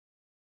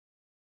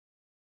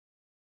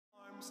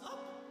Arms up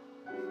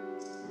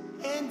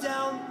and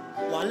down.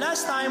 One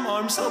last time,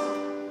 arms up.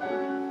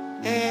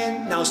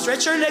 And now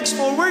stretch your legs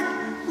forward.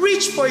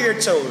 Reach for your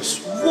toes.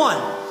 1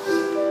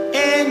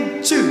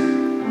 and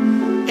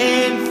 2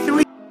 and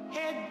 3.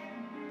 Head,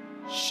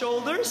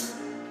 shoulders,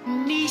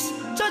 knees,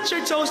 touch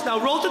your toes. Now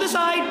roll to the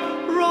side.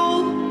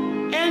 Roll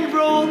and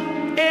roll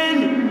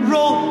and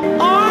roll.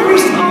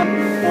 Arms up.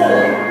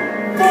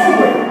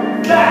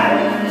 Forward, back,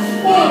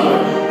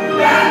 forward,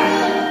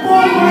 back,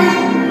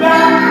 forward,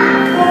 back,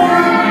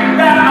 forward,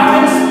 back.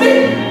 Now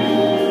spin.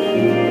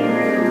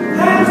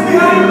 Hands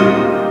behind.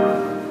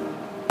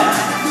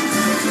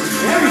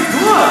 Very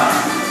good.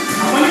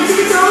 Now when you take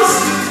your toes,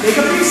 make a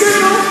big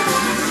circle.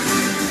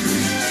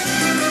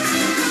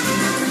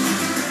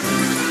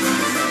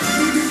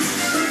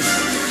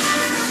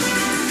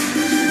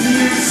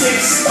 Music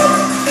stop.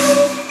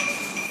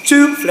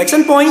 2 flex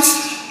and points.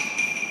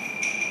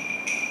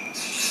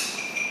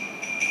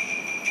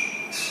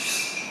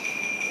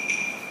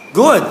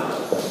 Good.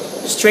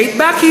 Straight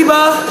back,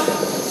 Hiba.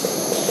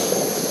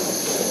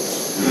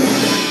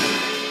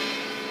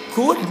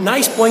 Good.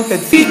 Nice pointed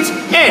feet.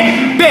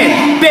 And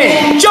bend,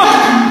 bend, jump.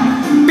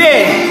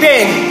 Bend,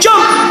 bend,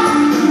 jump.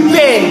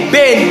 Bend,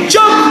 bend,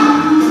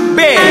 jump.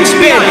 Bend,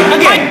 bend.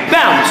 Again.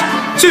 Bounce.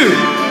 2,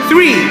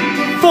 3,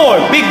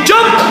 4. Big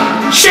jump.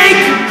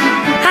 Shake.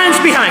 Hands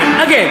behind.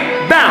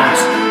 Again.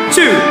 Bounce.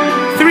 2,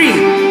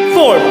 3,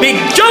 4. Big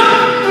jump.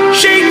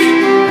 Shake.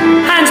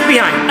 Hands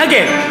behind.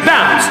 Again.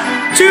 Bounce.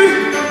 2,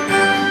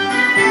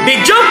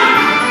 big jump,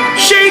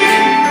 shake,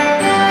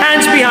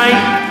 hands behind,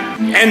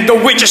 and the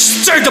witch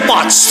just stir the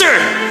pot, stir,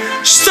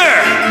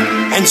 stir,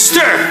 and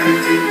stir,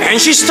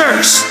 and she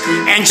stirs,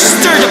 and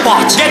stir the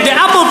pot. Get the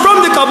apple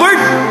from the cupboard,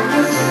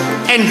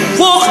 and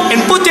walk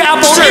and put the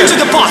apple into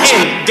the pot.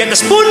 And get the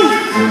spoon,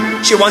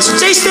 she wants to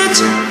taste it,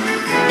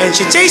 and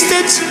she tastes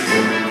it,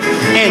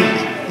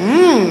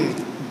 and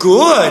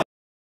good.